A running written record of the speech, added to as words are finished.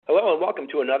welcome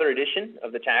to another edition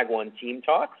of the Tag One Team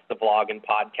Talks, the blog and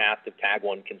podcast of Tag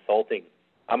One Consulting.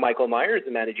 I'm Michael Myers,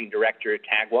 the Managing Director at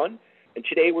Tag One, and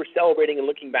today we're celebrating and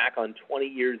looking back on 20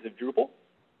 years of Drupal.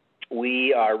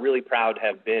 We are really proud to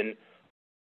have been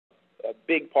a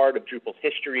big part of Drupal's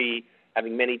history,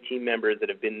 having many team members that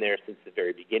have been there since the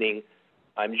very beginning.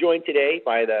 I'm joined today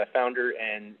by the founder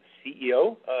and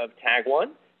CEO of Tag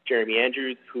One, Jeremy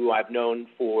Andrews, who I've known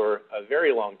for a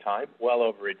very long time, well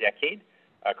over a decade,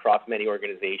 across many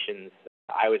organizations.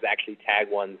 I was actually Tag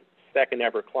One's second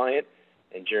ever client,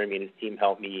 and Jeremy and his team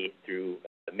helped me through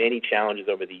many challenges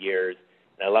over the years,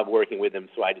 and I love working with them,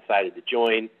 so I decided to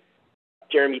join.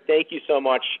 Jeremy, thank you so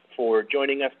much for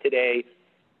joining us today.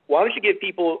 Why don't you give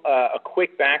people a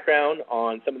quick background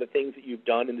on some of the things that you've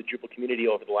done in the Drupal community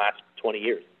over the last 20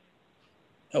 years?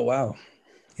 Oh, wow.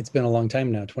 It's been a long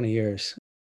time now, 20 years.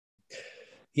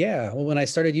 Yeah, well, when I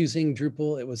started using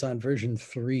Drupal, it was on version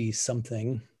 3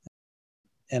 something.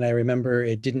 And I remember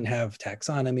it didn't have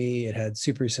taxonomy. It had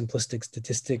super simplistic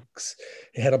statistics.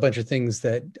 It had a bunch of things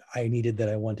that I needed that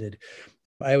I wanted.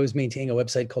 I was maintaining a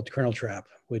website called Kernel Trap,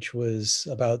 which was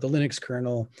about the Linux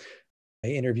kernel. I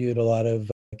interviewed a lot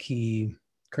of key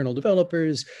kernel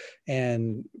developers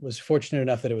and was fortunate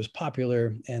enough that it was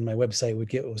popular, and my website would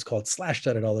get what was called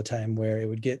slashdotted all the time, where it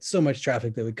would get so much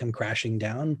traffic that it would come crashing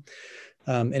down.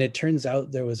 And it turns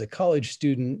out there was a college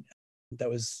student that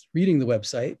was reading the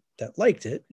website that liked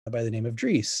it by the name of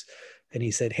Dries. And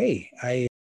he said, hey,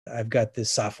 I've got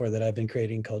this software that I've been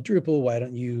creating called Drupal. Why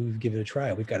don't you give it a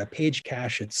try? We've got a page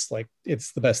cache. It's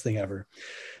the best thing ever.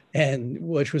 And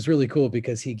which was really cool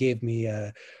because he gave me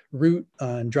a root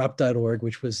on drop.org,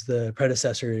 which was the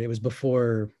predecessor. It was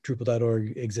before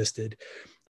Drupal.org existed.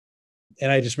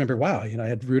 And I just remember, wow, I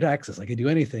had root access. I could do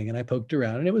anything. And I poked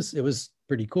around, and it was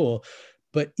pretty cool.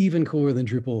 But even cooler than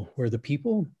Drupal were the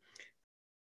people.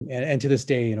 And to this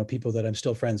day, people that I'm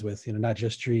still friends with, not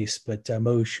just Dries, but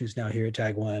Moshe, who's now here at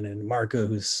Tag One, and Marco,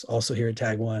 who's also here at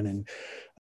Tag One, and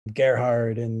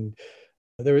Gerhard. And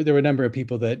there were a number of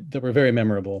people that were very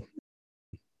memorable.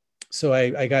 So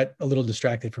I got a little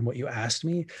distracted from what you asked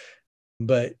me.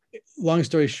 But long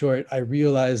story short, I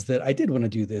realized that I did want to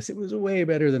do this. It was way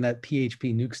better than that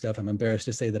PHP nuke stuff I'm embarrassed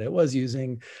to say that I was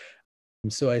using.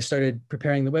 So I started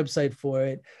preparing the website for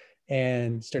it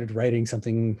and started writing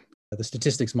something, the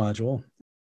statistics module,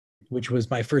 which was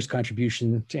my first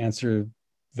contribution to answer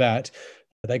that.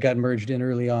 That got merged in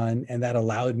early on, and that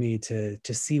allowed me to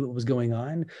see what was going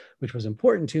on, which was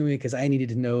important to me because I needed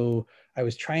to know. I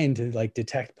was trying to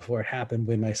detect before it happened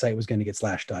when my site was going to get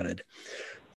slashdotted.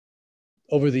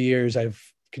 Over the years, I've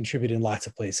contributed in lots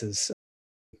of places,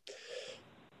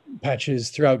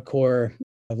 patches throughout core.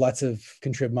 Lots of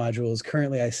contrib modules.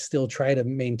 Currently, I still try to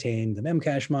maintain the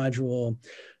Memcache module.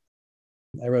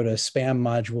 I wrote a spam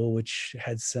module, which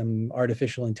had some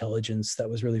artificial intelligence that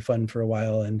was really fun for a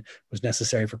while and was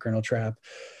necessary for Kernel Trap.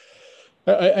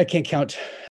 I can't count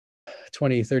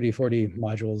 20, 30, 40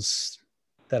 modules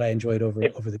that I enjoyed over the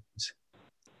years.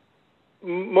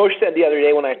 Moshe said the other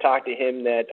day when I talked to him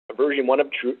that version 1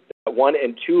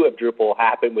 and 2 of Drupal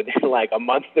happened within a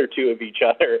month or two of each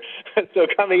other. So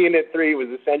coming in at 3 was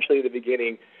essentially the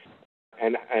beginning,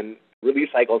 and release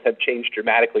cycles have changed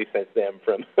dramatically since then,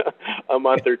 from a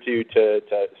month or two to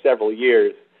several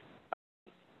years.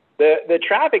 The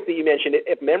traffic that you mentioned,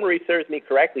 if memory serves me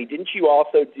correctly, didn't you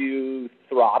also do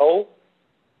throttle?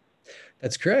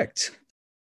 That's correct.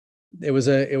 It was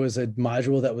a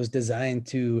module that was designed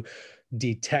to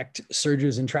detect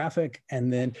surges in traffic.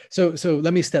 And then, so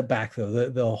let me step back though.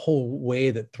 The whole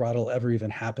way that throttle ever even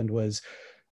happened was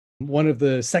one of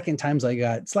the second times I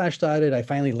got slashdotted, I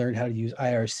finally learned how to use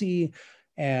IRC,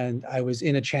 and I was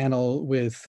in a channel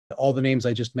with all the names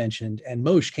I just mentioned, and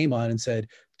Moshe came on and said,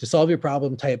 to solve your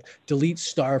problem, type delete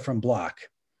star from block.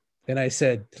 And I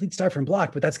said, delete star from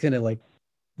block, but that's going to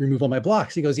remove all my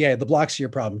blocks. He goes, yeah, the blocks are your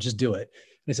problem, just do it.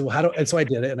 And I said, well, and so I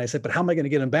did it. And I said, but how am I going to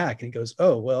get them back? And he goes,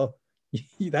 oh, well,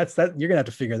 that's that. You're gonna have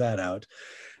to figure that out.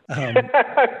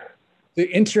 The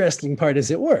interesting part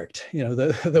is it worked.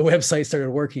 The website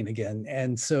started working again,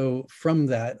 and so from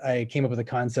that, I came up with a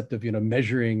concept of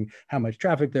measuring how much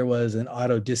traffic there was and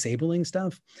auto disabling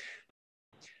stuff.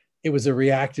 It was a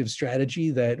reactive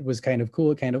strategy that was kind of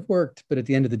cool. It kind of worked, but at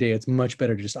the end of the day, it's much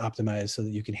better to just optimize so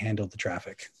that you can handle the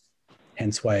traffic.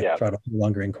 Hence why throttle no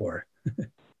longer in core.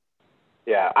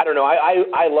 Yeah, I don't know.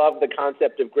 I love the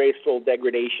concept of graceful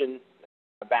degradation.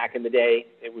 Back in the day,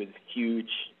 it was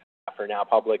huge for Now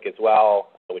Public as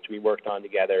well, which we worked on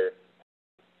together.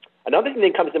 Another thing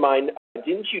that comes to mind,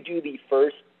 didn't you do the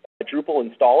first Drupal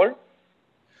installer?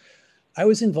 I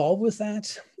was involved with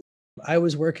that. I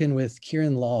was working with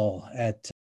Kieran Lal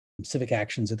at Civic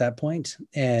Actions at that point,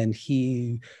 and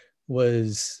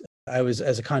I was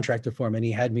as a contractor for him, and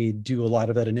he had me do a lot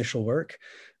of that initial work.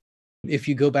 If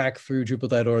you go back through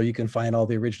Drupal.org, you can find all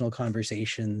the original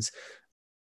conversations.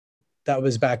 That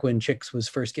was back when Chix was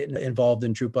first getting involved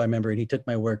in Drupal, I remember, and he took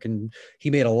my work and he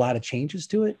made a lot of changes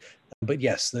to it. But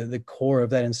yes, the core of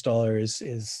that installer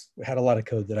had a lot of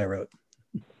code that I wrote.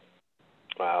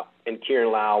 Wow. And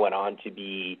Kieran Lau went on to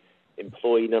be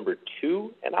employee number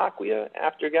 2 at Acquia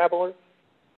after Gabor.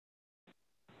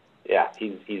 Yeah,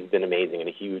 he's been amazing and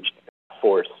a huge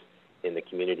force in the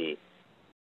community.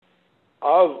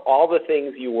 Of all the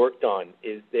things you worked on,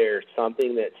 is there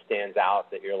something that stands out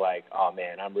that you're like, oh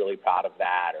man, I'm really proud of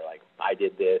that, or like I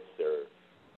did this,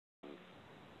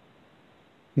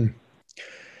 or?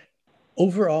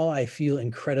 Overall, I feel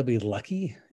incredibly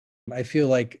lucky. I feel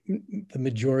like the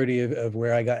majority of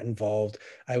where I got involved,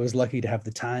 I was lucky to have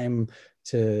the time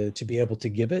to be able to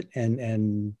give it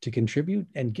and to contribute.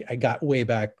 And I got way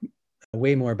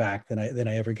more back than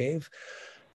I ever gave.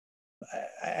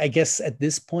 I guess at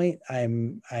this point,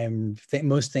 I'm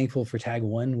most thankful for Tag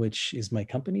One, which is my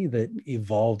company that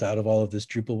evolved out of all of this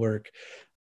Drupal work.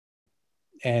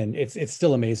 And it's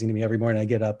still amazing to me. Every morning I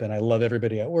get up and I love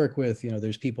everybody I work with.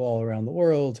 There's people all around the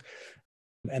world,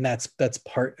 and that's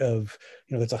part of,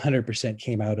 that's 100%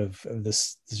 came out of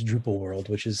this Drupal world,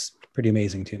 which is pretty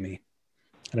amazing to me.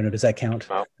 I don't know, does that count?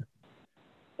 Well,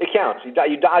 it counts.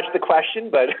 You dodged the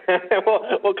question, but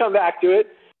we'll come back to it.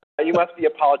 You must be a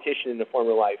politician in a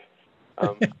former life.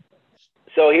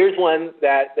 So here's one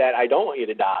that I don't want you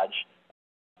to dodge.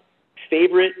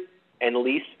 Favorite and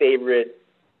least favorite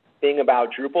thing about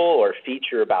Drupal or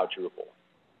feature about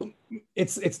Drupal?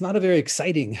 It's not a very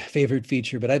exciting favorite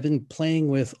feature, but I've been playing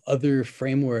with other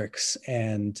frameworks,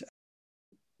 and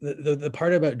the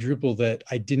part about Drupal that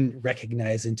I didn't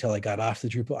recognize until I got off the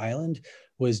Drupal island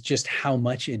was just how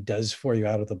much it does for you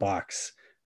out of the box.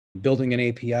 Building an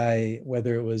API,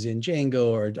 whether it was in Django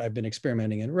or I've been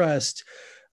experimenting in Rust,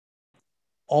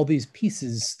 all these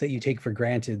pieces that you take for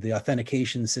granted, the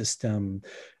authentication system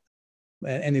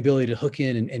and the ability to hook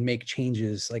in and make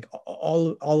changes, like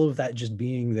all of that just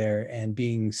being there and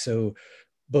being so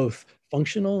both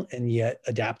functional and yet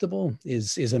adaptable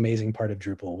is amazing part of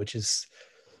Drupal, which is,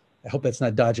 I hope that's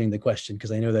not dodging the question,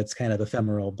 because I know that's kind of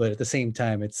ephemeral, but at the same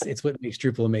time, it's what makes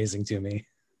Drupal amazing to me.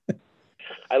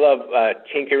 I love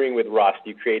tinkering with Rust.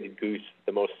 You created Goose,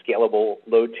 the most scalable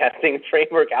load testing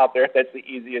framework out there that's the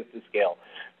easiest to scale.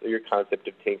 So your concept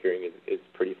of tinkering is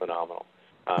pretty phenomenal.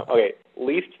 Okay,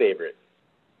 least favorite.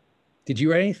 Did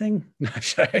you write anything? No,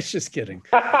 I was just kidding.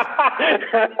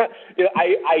 I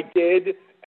did,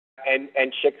 and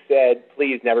Chix said,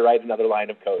 please never write another line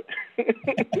of code.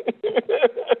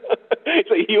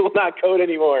 So you will not code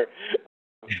anymore.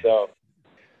 So,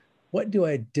 what do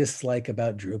I dislike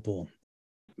about Drupal?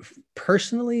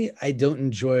 Personally, I don't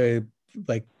enjoy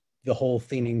like the whole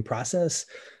theming process.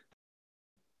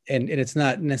 And it's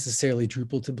not necessarily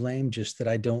Drupal to blame, just that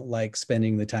I don't like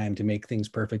spending the time to make things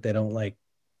perfect. I don't like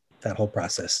that whole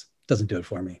process. Doesn't do it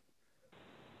for me.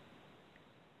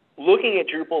 Looking at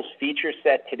Drupal's feature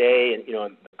set today and,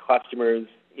 the customers,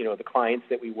 the clients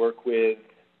that we work with,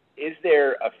 is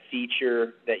there a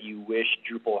feature that you wish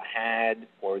Drupal had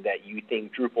or that you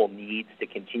think Drupal needs to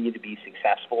continue to be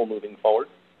successful moving forward?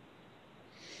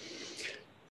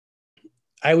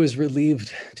 I was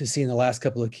relieved to see in the last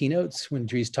couple of keynotes when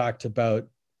Dries talked about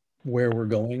where we're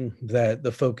going, that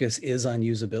the focus is on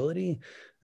usability.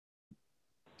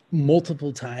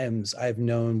 Multiple times I've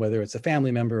known, whether it's a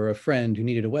family member or a friend who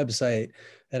needed a website,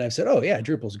 and I've said, oh yeah,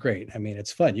 Drupal's great. I mean,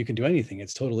 it's fun. You can do anything.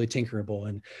 It's totally tinkerable.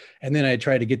 And then I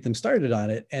try to get them started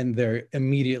on it and they're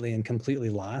immediately and completely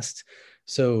lost.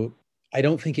 So I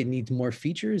don't think it needs more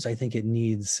features. I think it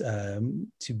needs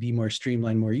to be more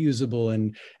streamlined, more usable,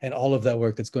 and all of that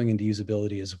work that's going into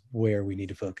usability is where we need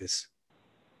to focus.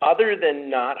 Other than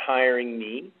not hiring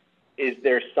me, is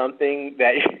there something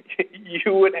that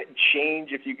you would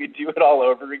change if you could do it all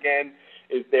over again?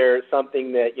 Is there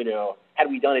something that, had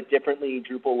we done it differently,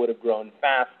 Drupal would have grown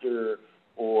faster,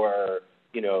 or,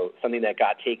 something that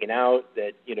got taken out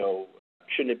that,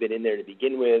 shouldn't have been in there to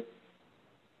begin with?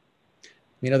 I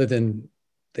mean, other than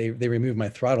they removed my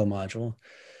throttle module.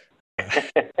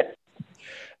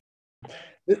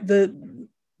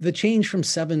 The change from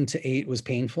 7 to 8 was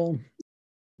painful,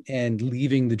 and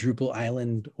leaving the Drupal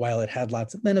island, while it had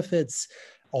lots of benefits,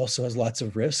 also has lots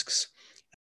of risks.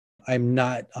 I'm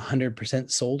not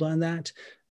 100% sold on that.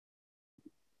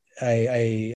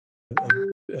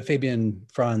 Fabian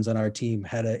Franz on our team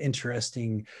had an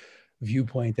interesting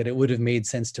viewpoint that it would have made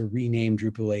sense to rename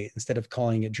Drupal 8. Instead of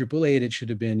calling it Drupal 8, it should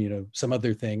have been, some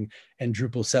other thing, and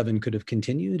Drupal 7 could have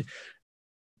continued.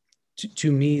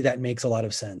 To me, that makes a lot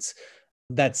of sense.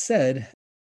 That said,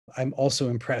 I'm also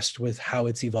impressed with how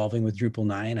it's evolving with Drupal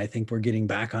 9. I think we're getting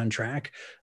back on track.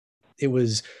 It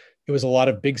was a lot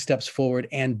of big steps forward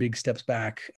and big steps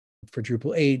back for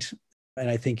Drupal 8. And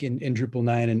I think in Drupal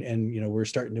 9 and we're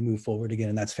starting to move forward again,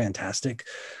 and that's fantastic.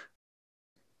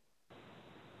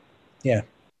 Yeah.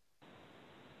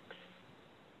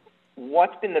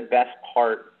 What's been the best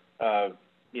part of,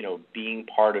 being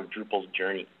part of Drupal's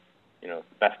journey?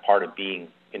 Best part of being,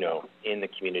 in the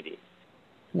community?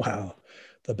 Wow.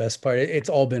 The best part, it's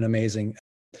all been amazing.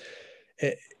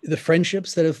 The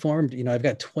friendships that have formed, I've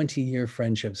got 20-year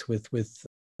friendships with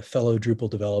fellow Drupal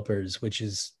developers, which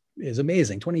is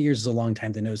amazing. 20 years is a long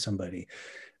time to know somebody.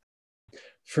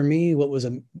 For me, what was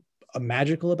a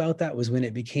magical about that was when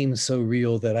it became so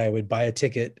real that I would buy a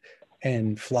ticket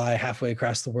and fly halfway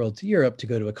across the world to Europe to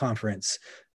go to a conference,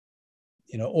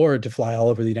 or to fly all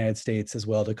over the United States as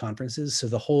well to conferences.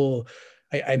 So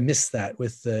I miss that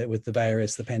with the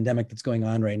virus, the pandemic that's going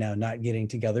on right now, not getting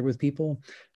together with people.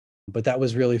 But that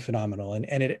was really phenomenal. And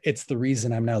it's the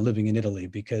reason I'm now living in Italy,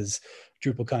 because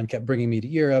DrupalCon kept bringing me to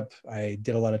Europe. I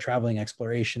did a lot of traveling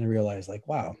exploration and realized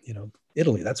wow,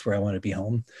 Italy, that's where I want to be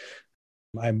home.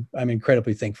 I'm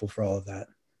incredibly thankful for all of that.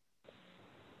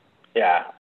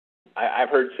 Yeah, I've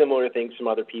heard similar things from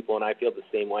other people, and I feel the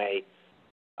same way.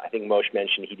 I think Moshe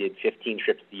mentioned he did 15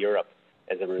 trips to Europe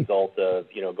as a result of,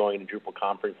 going to Drupal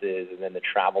conferences and then the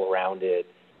travel around it.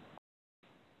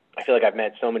 I feel like I've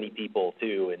met so many people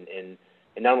too, and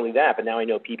not only that, but now I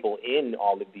know people in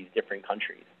all of these different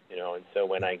countries, and so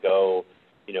when I go,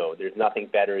 there's nothing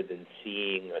better than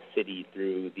seeing a city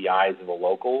through the eyes of a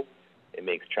local. It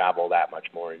makes travel that much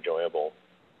more enjoyable.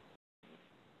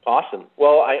 Awesome.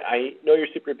 Well, I know you're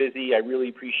super busy. I really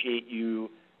appreciate you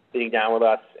sitting down with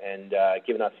us and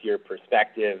giving us your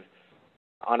perspective.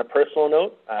 On a personal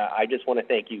note, I just want to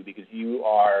thank you, because you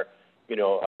are,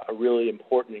 a really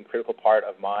important and critical part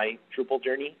of my Drupal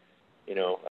journey.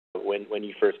 When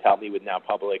you first helped me with Now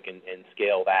Public and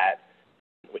scale that,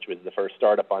 which was the first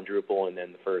startup on Drupal and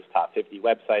then the first top 50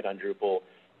 website on Drupal,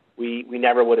 we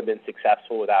never would have been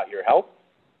successful without your help,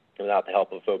 and without the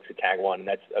help of folks at TagOne. And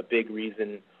that's a big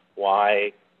reason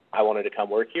why I wanted to come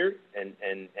work here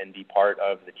and be part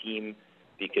of the team,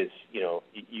 because,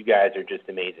 you guys are just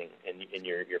amazing, and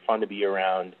you're fun to be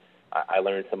around. I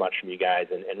learned so much from you guys,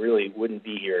 and really wouldn't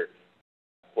be here,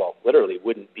 well, literally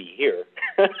wouldn't be here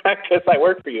because I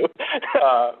work for you.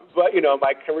 But,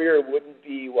 my career wouldn't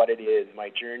be what it is. My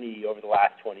journey over the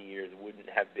last 20 years wouldn't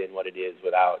have been what it is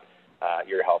without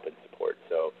your help and support.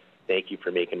 So thank you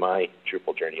for making my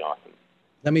Drupal journey awesome.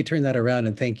 Let me turn that around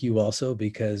and thank you also,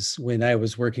 because when I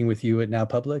was working with you at Now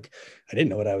Public, I didn't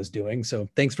know what I was doing. So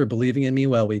thanks for believing in me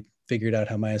while we figured out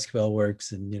how MySQL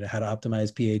works and, how to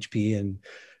optimize PHP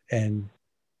and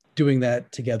doing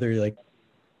that together.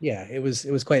 It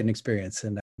was quite an experience,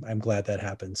 and I'm glad that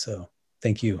happened. So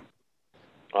thank you.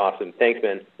 Awesome. Thanks,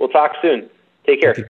 man. We'll talk soon. Take care.